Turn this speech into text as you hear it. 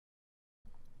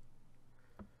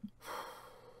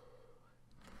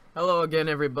Hello again,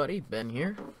 everybody. Ben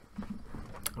here.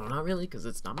 Well, not really, because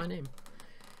it's not my name.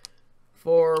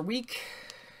 For week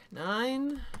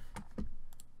 9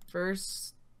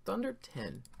 versus Thunder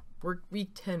 10. We're week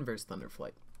 10 versus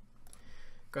Thunderflight.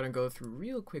 Gonna go through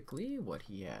real quickly what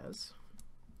he has.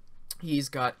 He's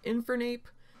got Infernape,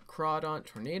 Crawdaunt,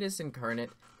 Tornadus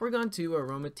Incarnate, Porygon 2,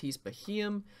 Aromatisse,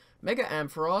 Beheeyem, Mega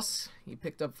Ampharos. He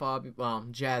picked up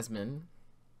Jasmine.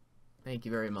 Thank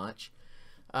you very much.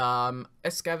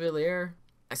 Escavalier,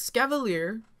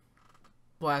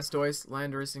 Blastoise,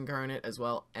 Landorus Incarnate as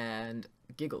well, and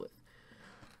Gigalith.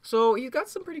 So he's got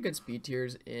some pretty good speed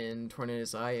tiers in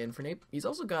Tornadus Eye and Infernape. He's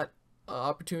also got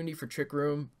opportunity for Trick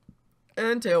Room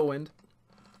and Tailwind.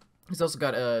 He's also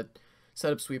got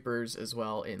setup sweepers as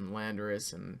well in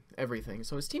Landorus and everything.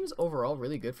 So his team is overall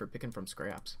really good for picking from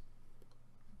scraps.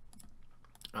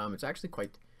 It's actually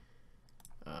quite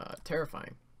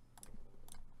terrifying.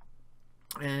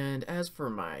 And as for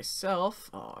myself,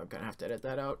 I'm gonna have to edit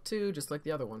that out too, just like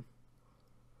the other one.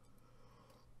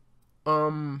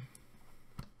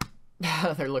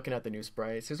 They're looking at the new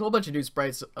sprites. There's a whole bunch of new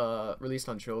sprites released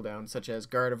on Showdown, such as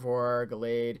Gardevoir,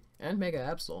 Gallade, and Mega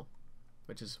Absol,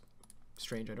 which is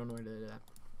strange. I don't know why they did that.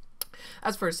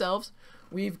 As for ourselves,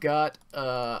 we've got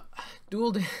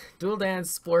Dual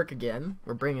Dance Splork again.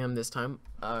 We're bringing him this time.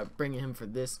 Bringing him for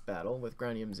this battle with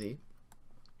Granium Z,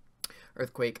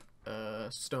 Earthquake,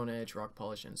 Stone Edge, Rock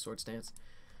Polish, and Sword Stance.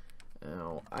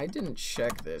 Now, I didn't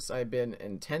check this. I've been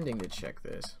intending to check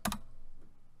this.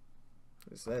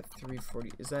 Is that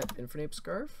 340? Is that Infernape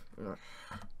Scarf?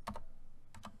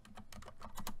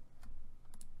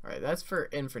 Alright, that's for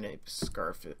Infernape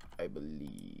Scarf, I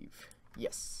believe.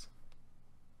 Yes.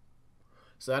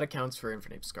 So that accounts for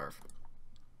Infernape Scarf.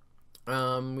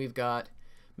 We've got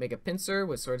Mega Pinsir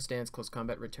with Sword Stance, Close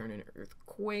Combat, Return, and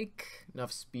Earthquake.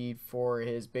 Enough speed for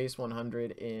his base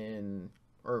 100 in,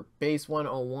 or base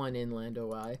 101 in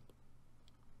Lando Eye.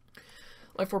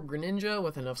 Life Orb Greninja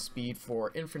with enough speed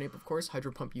for Infernape, of course.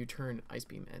 Hydro Pump, U-Turn, Ice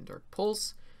Beam, and Dark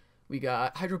Pulse. We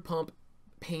got Hydro Pump,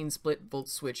 Pain Split, Volt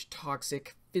Switch,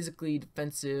 Toxic, Physically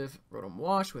Defensive, Rotom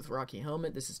Wash with Rocky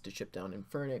Helmet. This is to chip down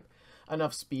Infernape.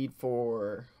 Enough speed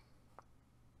for...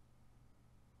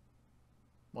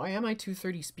 Why am I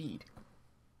 230 speed?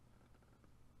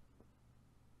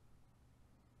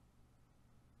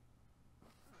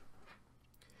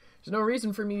 There's no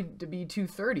reason for me to be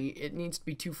 230. It needs to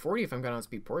be 240 if I'm going to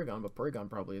outspeed Porygon, but Porygon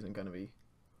probably isn't going to be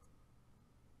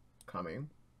coming.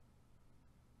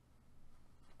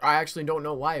 I actually don't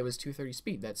know why it was 230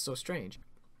 speed. That's so strange.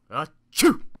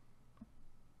 Achoo!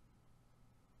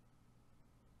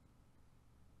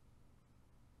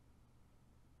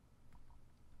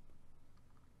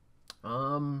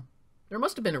 There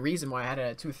must have been a reason why I had it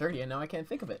at 230, and now I can't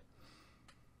think of it.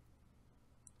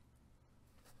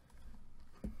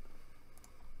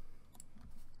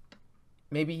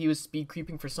 Maybe he was speed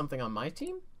creeping for something on my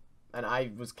team, and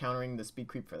I was countering the speed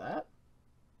creep for that?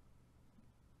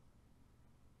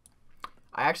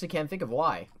 I actually can't think of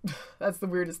why. That's the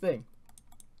weirdest thing.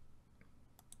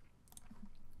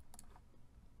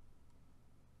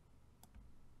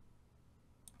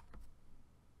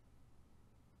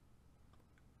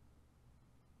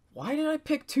 Why did I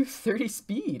pick 230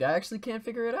 speed? I actually can't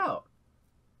figure it out.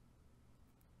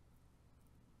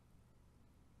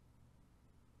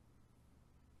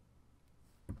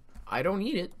 I don't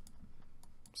need it,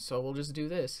 so we'll just do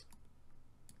this.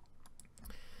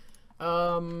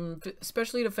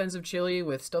 Especially defensive Chili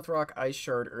with Stealth Rock, Ice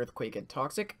Shard, Earthquake, and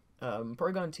Toxic.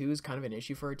 Porygon 2 is kind of an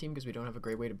issue for our team because we don't have a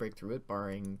great way to break through it,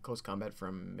 barring Close Combat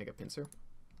from Mega Pinsir.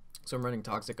 So I'm running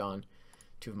Toxic on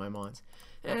 2 of my mons.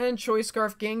 And Choice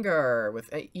Scarf Gengar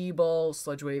with E-Ball,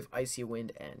 Sludge Wave, Icy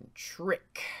Wind, and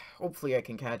Trick. Hopefully I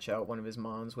can catch out one of his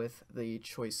mons with the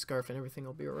Choice Scarf and everything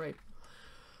will be alright.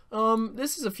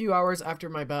 This is a few hours after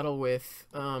my battle with,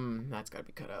 that's gotta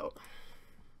be cut out.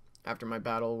 After my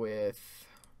battle with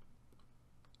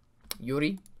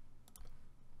Yuri.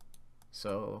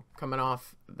 So, coming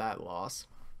off that loss.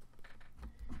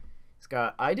 He's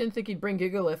got, I didn't think he'd bring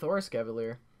Gigalith or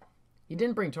Escavalier. He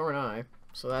didn't bring Tornai,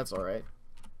 so that's alright.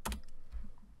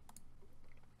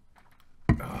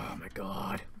 Oh my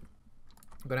god.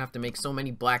 I'm gonna have to make so many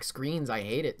black screens. I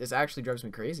hate it. This actually drives me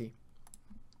crazy.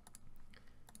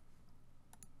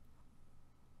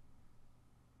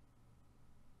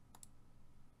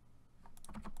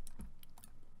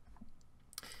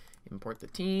 Import the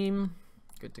team.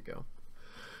 Good to go.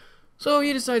 So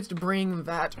he decides to bring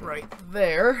that right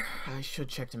there. I should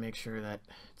check to make sure that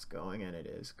it's going, and it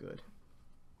is. Good.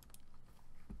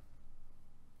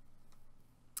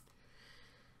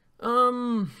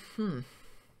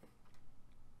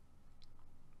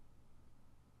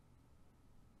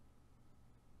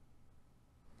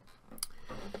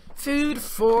 Food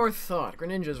for thought.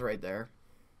 Greninja's right there.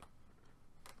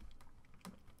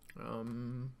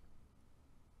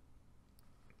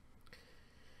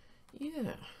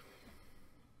 Yeah.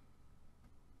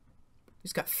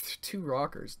 He's got three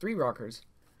rockers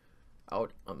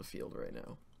out on the field right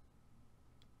now.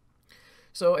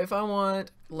 So if I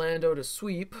want Lando to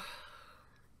sweep,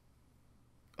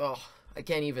 oh, I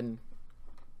can't even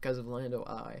because of Lando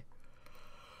I.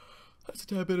 That's a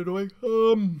tad bit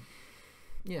annoying.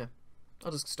 Yeah,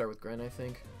 I'll just start with Gren, I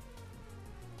think.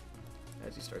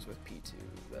 As he starts with P2,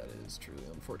 that is truly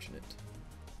unfortunate.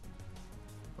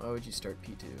 Why would you start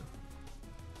P2?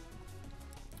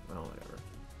 Well, whatever.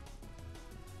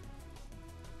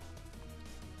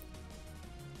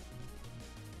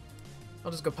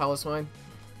 I'll just go Paliswine.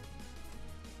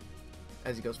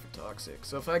 As he goes for Toxic.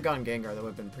 So if I had gotten Gengar, that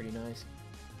would have been pretty nice.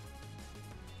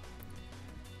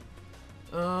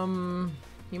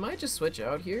 He might just switch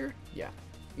out here. Yeah.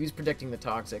 He was predicting the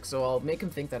Toxic, so I'll make him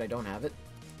think that I don't have it.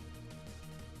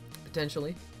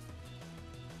 Potentially.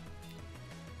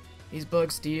 He's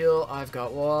Bug Steel. I've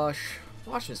got Wash.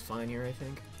 Wash is fine here, I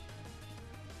think.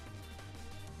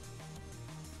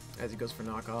 As he goes for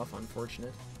Knockoff.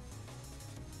 Unfortunate.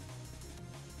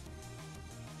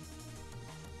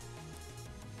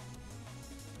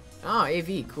 Ah,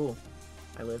 AV. Cool.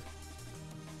 I live.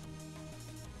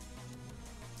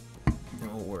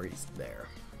 No worries there.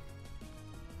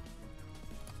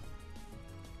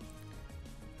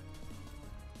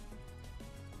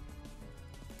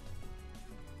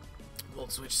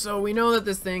 Volt Switch. So we know that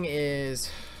this thing is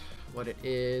what it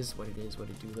is. What it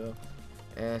do though.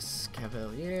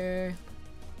 Escavalier.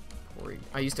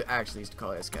 I used to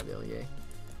call it Escavalier.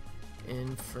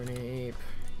 Infernape.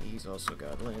 He's also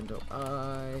got Lando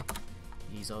I.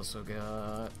 He's also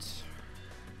got...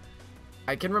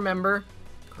 I can remember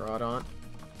Crawdont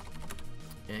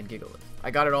and Gigalith. I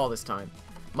got it all this time.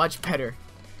 Much better.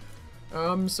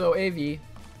 So AV.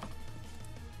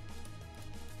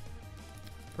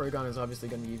 Porygon is obviously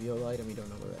going to be Eviolite, and we don't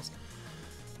know the rest.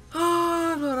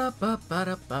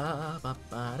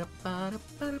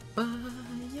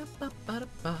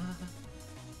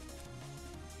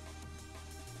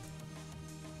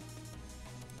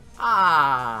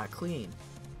 Ah, clean.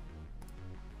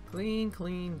 Clean,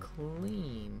 clean,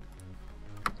 clean.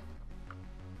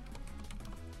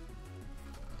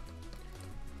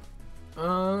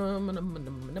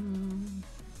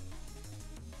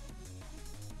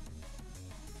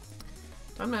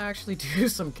 Time to actually do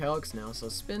some calcs now. So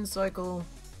Spin Cycle,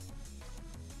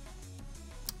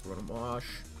 Rotom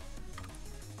Wash,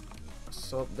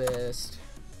 Assault Vest,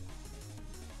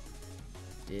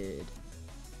 did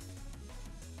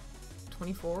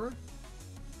 24,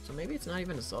 so maybe it's not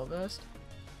even Assault Vest.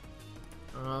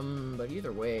 But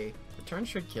either way, Return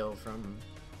should kill from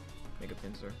Mega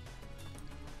Pinsir.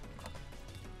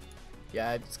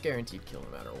 Yeah, it's guaranteed kill no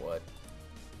matter what.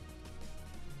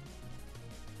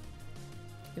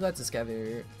 He lets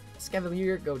the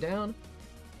Escavalier go down.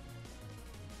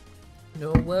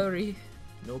 No worry,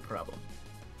 no problem.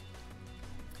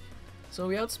 So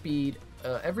we outspeed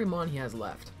every Mon he has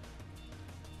left,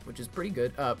 which is pretty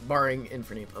good, barring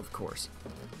Infernape, of course.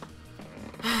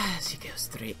 As he goes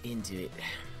straight into it,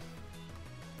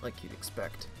 like you'd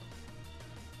expect.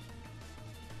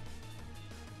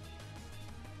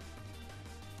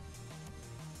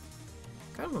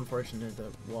 Kind of unfortunate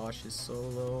that Wash is so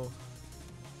low.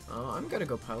 I'm gonna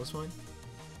go Piloswine.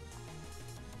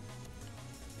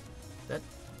 That...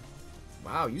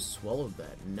 Wow, you swallowed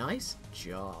that. Nice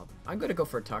job. I'm gonna go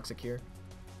for a Toxic here.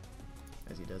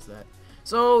 As he does that.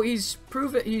 So, he's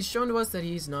shown to us that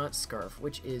he's not Scarf,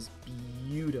 which is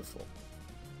beautiful.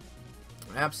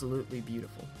 Absolutely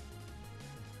beautiful.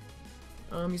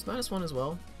 He's -1 as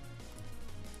well.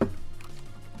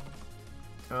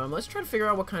 Let's try to figure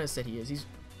out what kind of set he is. He's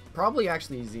probably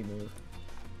actually a Z move.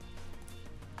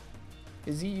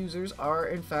 His Z users are,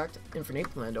 in fact,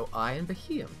 Infernape, Lando, I, and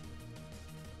Beheeyem.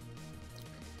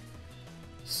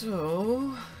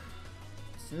 So,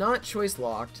 it's not choice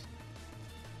locked.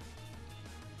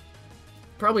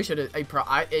 Probably should have. If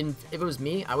it was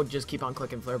me, I would just keep on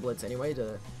clicking Flare Blitz anyway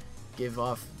to give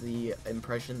off the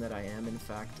impression that I am, in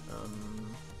fact,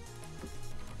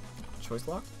 choice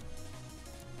locked.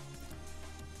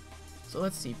 So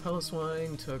let's see,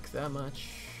 Piloswine took that much.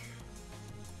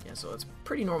 Yeah, so it's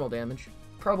pretty normal damage.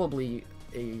 Probably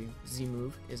a Z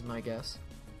move, is my guess.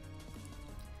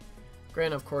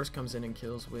 Gran, of course, comes in and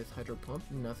kills with Hydro Pump.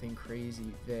 Nothing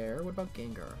crazy there. What about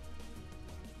Gengar?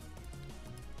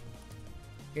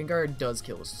 Gengar does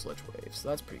kill with Sludge Wave, so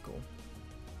that's pretty cool.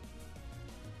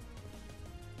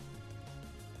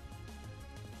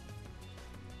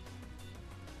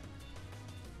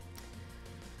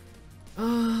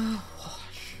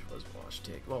 Wash. What does Wash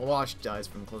take? Well, Wash dies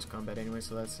from close combat anyway,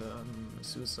 so that's a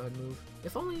suicide move.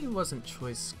 If only it wasn't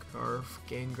Choice Scarf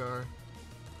Gengar.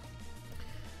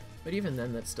 But even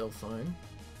then, that's still fine.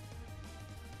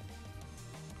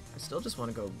 I still just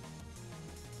want to go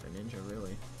for Ninja,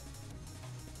 really.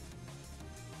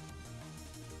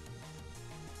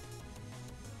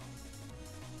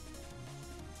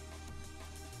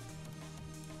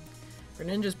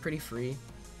 Greninja's pretty free.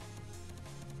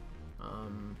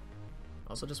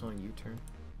 Also just want a U-turn.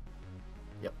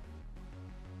 Yep.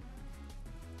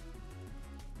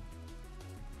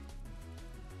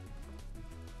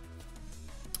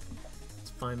 It's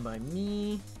fine by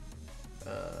me.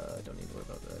 Don't need to worry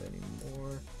about that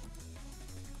anymore.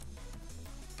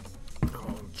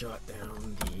 I'll jot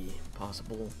down the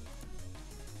possible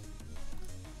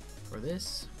for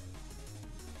this.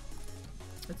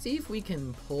 Let's see if we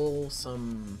can pull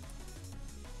some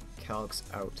calcs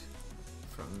out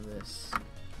from this.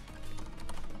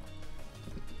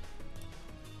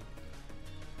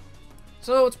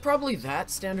 So it's probably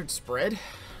that standard spread.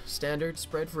 Standard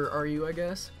spread for RU, I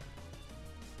guess.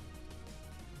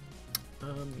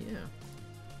 Yeah.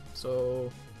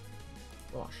 So,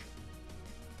 Wash.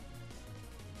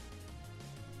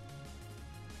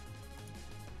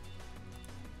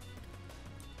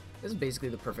 This is basically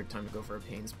the perfect time to go for a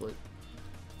pain split.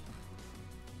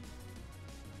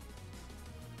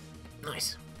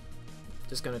 Nice.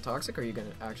 Just gonna toxic, or are you gonna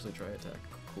actually try attack?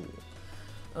 Cool.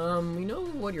 We know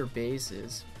what your base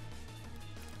is,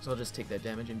 so I'll just take that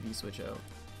damage and V-switch out.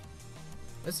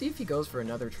 Let's see if he goes for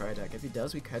another try attack. If he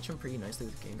does, we catch him pretty nicely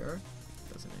with Gengar.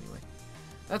 Doesn't anyway.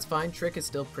 That's fine. Trick is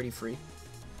still pretty free.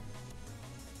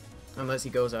 Unless he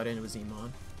goes out into a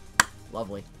Zmon.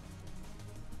 Lovely.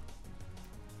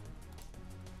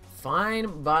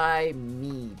 Fine by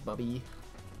me, bubby.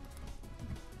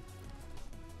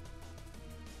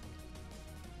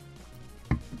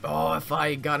 Oh, if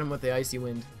I got him with the Icy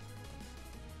Wind.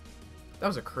 That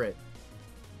was a crit.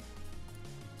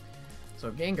 So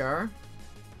Gengar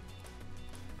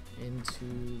into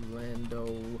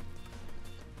Lando.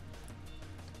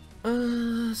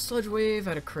 Sludge Wave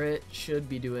at a crit should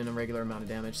be doing a regular amount of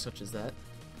damage, such as that.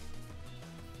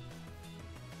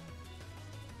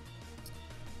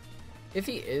 If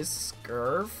he is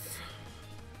Scarf,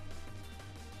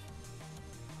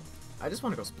 I just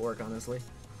want to go Spork, honestly.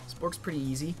 Spork's pretty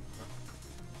easy.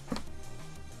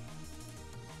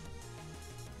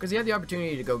 Because he had the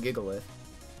opportunity to go Gigalith.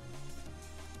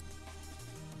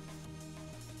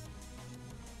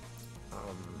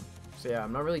 So yeah,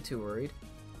 I'm not really too worried.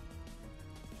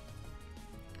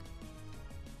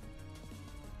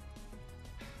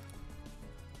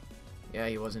 Yeah,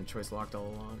 he wasn't choice locked all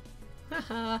along.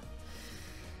 Haha.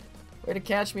 Way to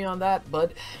catch me on that,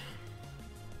 bud.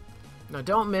 Now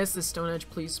don't miss the Stone Edge,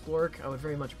 please, Splork. I would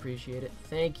very much appreciate it.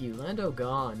 Thank you. Lando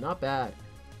gone. Not bad.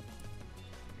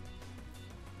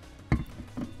 Yeah,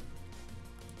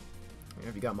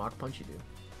 if you got Mach Punch, you do.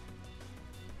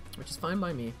 Which is fine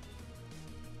by me.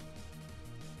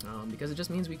 Because it just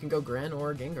means we can go Gran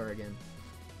or Gengar again.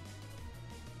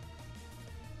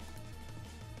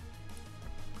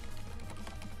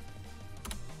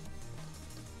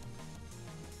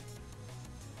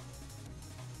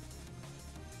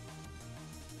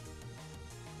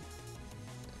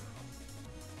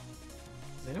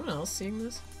 Is anyone else seeing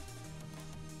this?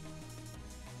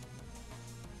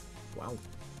 Wow.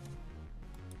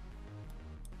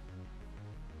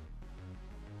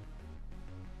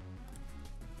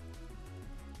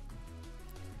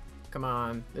 Come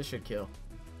on, this should kill.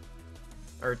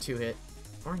 Or 2-hit.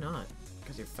 Or not,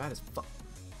 because you're fat as fuck.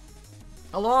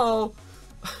 Hello?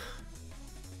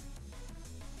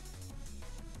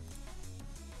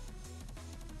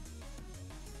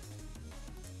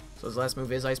 So his last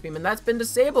move is Ice Beam, and that's been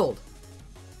disabled!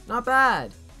 Not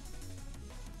bad!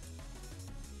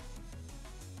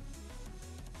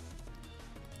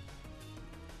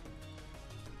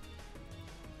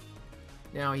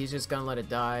 Now he's just gonna let it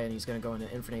die, and he's gonna go into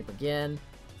Infernape again.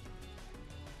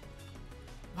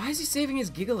 Why is he saving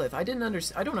his Gigalith? I don't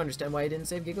understand why he didn't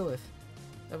save Gigalith.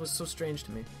 That was so strange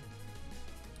to me.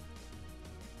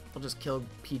 I'll just kill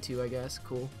P2, I guess.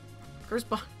 Cool. Curse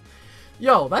Body.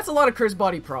 Yo, that's a lot of Curse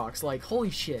Body procs. Like,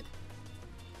 holy shit.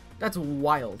 That's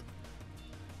wild.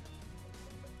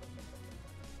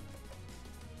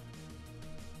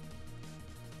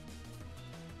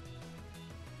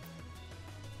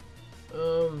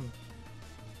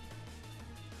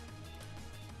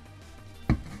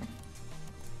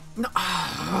 No.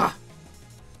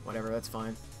 Whatever, that's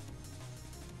fine.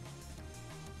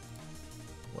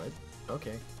 What?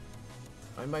 Okay.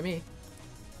 Fine by me.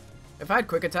 If I had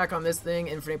quick attack on this thing,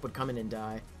 Infernape would come in and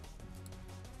die.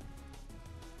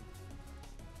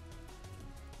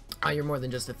 Ah, you're more than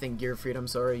just a thing, Gear Freed. I'm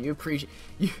sorry.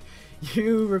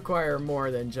 You require more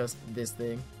than just this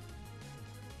thing.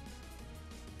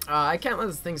 I can't let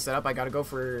this thing set up. I gotta go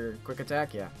for quick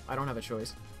attack. Yeah, I don't have a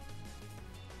choice.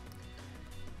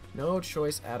 No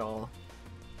choice at all.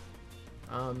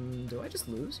 Do I just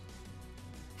lose?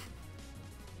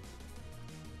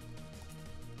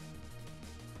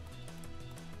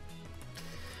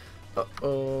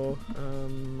 Uh-oh.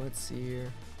 Let's see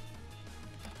here.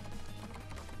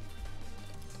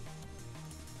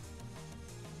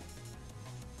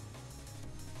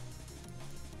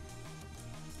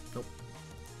 Nope.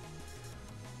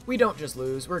 We don't just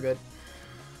lose. We're good.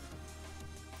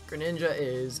 Greninja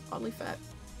is oddly fat.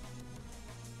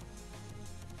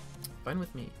 Fine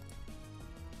with me.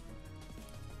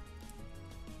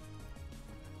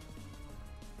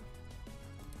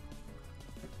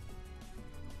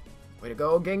 Way to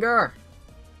go, Gengar!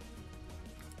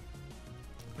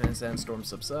 And Sandstorm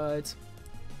subsides.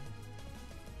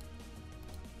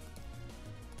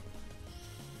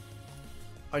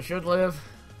 I should live.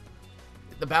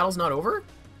 The battle's not over?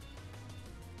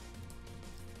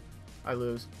 I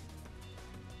lose.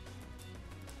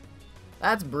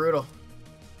 That's brutal.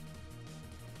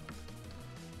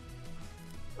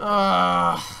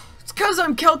 It's because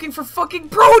I'm calking for fucking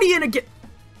Protean again!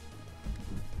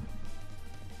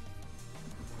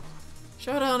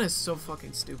 Showdown is so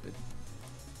fucking stupid.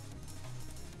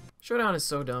 Showdown is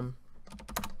so dumb.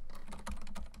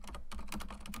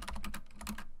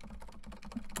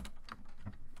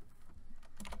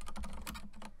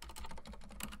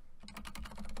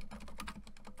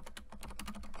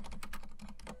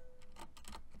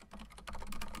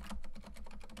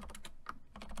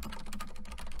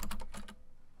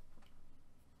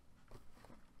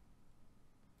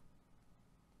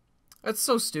 That's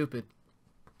so stupid.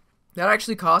 That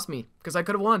actually cost me, because I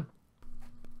could have won.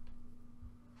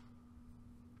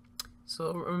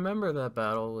 So, remember that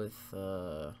battle with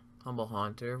Humble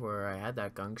Haunter, where I had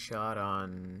that gunk shot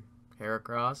on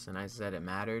Heracross, and I said it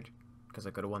mattered, because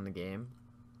I could have won the game?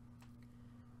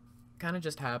 Kind of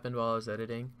just happened while I was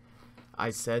editing. I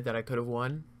said that I could have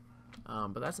won,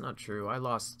 but that's not true. I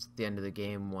lost the end of the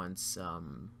game once,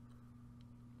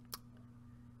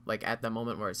 like, at the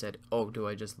moment where I said, oh, do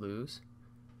I just lose?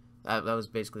 That was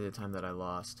basically the time that I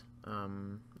lost,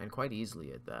 and quite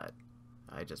easily at that.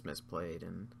 I just misplayed,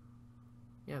 and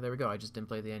yeah, there we go. I just didn't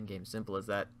play the end game. Simple as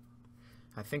that.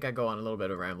 I think I go on a little bit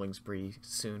of a rambling spree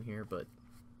soon here, but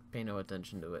pay no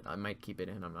attention to it. I might keep it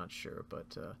in, I'm not sure,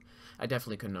 but I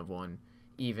definitely couldn't have won.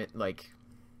 Even, like,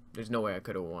 there's no way I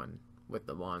could have won with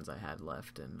the wands I had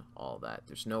left and all that.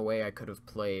 There's no way I could have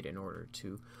played in order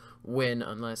to win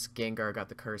unless Gengar got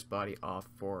the Curse Body off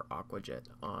for Aqua Jet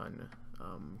on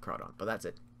Crawdon. But that's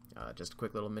it. Just a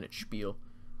quick little minute spiel.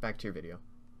 Back to your video.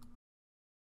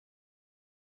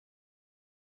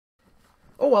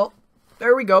 Oh well,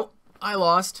 there we go. I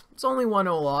lost. It's only 1-0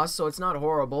 loss, so it's not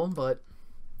horrible, but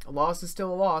a loss is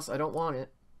still a loss. I don't want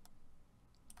it.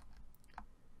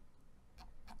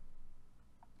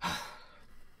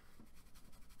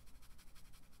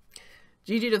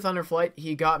 GG to Thunderflight.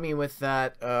 He got me with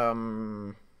that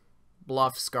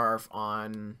bluff scarf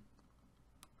on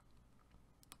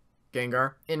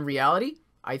Gengar. In reality,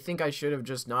 I think I should have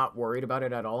just not worried about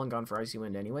it at all and gone for Icy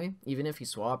Wind anyway. Even if he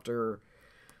swapped or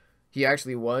he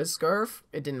actually was Scarf,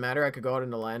 it didn't matter. I could go out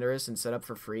into Landorus and set up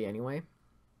for free anyway.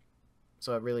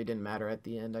 So it really didn't matter at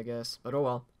the end, I guess. But oh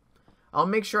well. I'll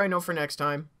make sure I know for next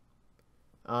time.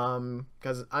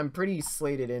 Because I'm pretty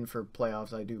slated in for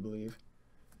playoffs, I do believe.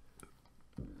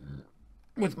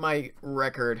 With my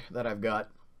record that I've got.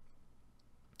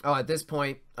 Oh, at this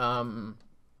point,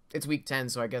 it's week 10,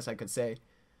 so I guess I could say.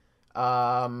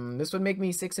 This would make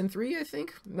me 6-3, I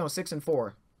think. No,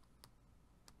 6-4.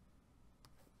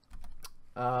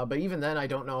 But even then, I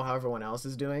don't know how everyone else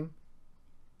is doing.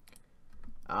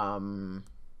 So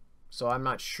I'm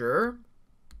not sure.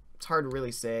 It's hard to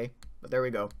really say, but there we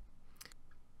go.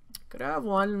 Could I have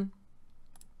one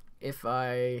if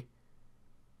I...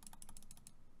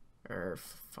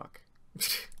 fuck.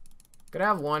 Could I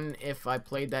have one if I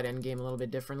played that endgame a little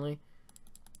bit differently?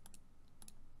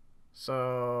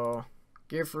 So,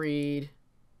 Gear Freed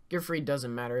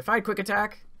doesn't matter. If I had Quick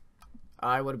Attack,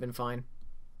 I would have been fine,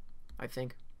 I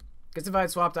think. Because if I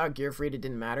had swapped out Gear Freed, it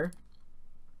didn't matter.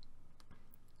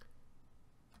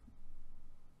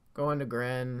 Go into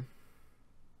Gren.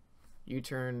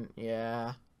 U-turn,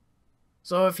 yeah.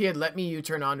 So if he had let me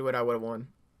U-turn onto it, I would have won.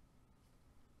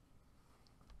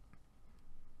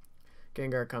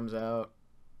 Gengar comes out.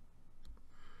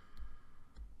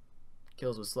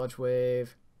 Kills with Sludge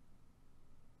Wave.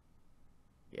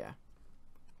 Yeah.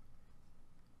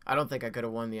 I don't think I could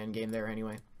have won the end game there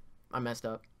anyway. I messed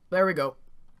up. There we go.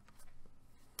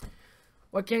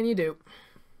 What can you do?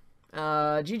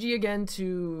 GG again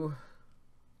to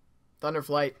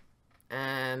Thunderflight.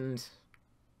 And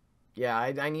yeah,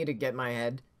 I need to get my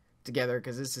head together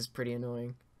because this is pretty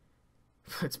annoying.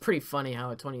 It's pretty funny how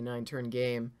a 29 turn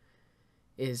game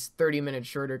is 30 minutes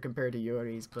shorter compared to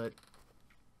Yori's, but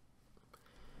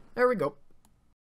there we go.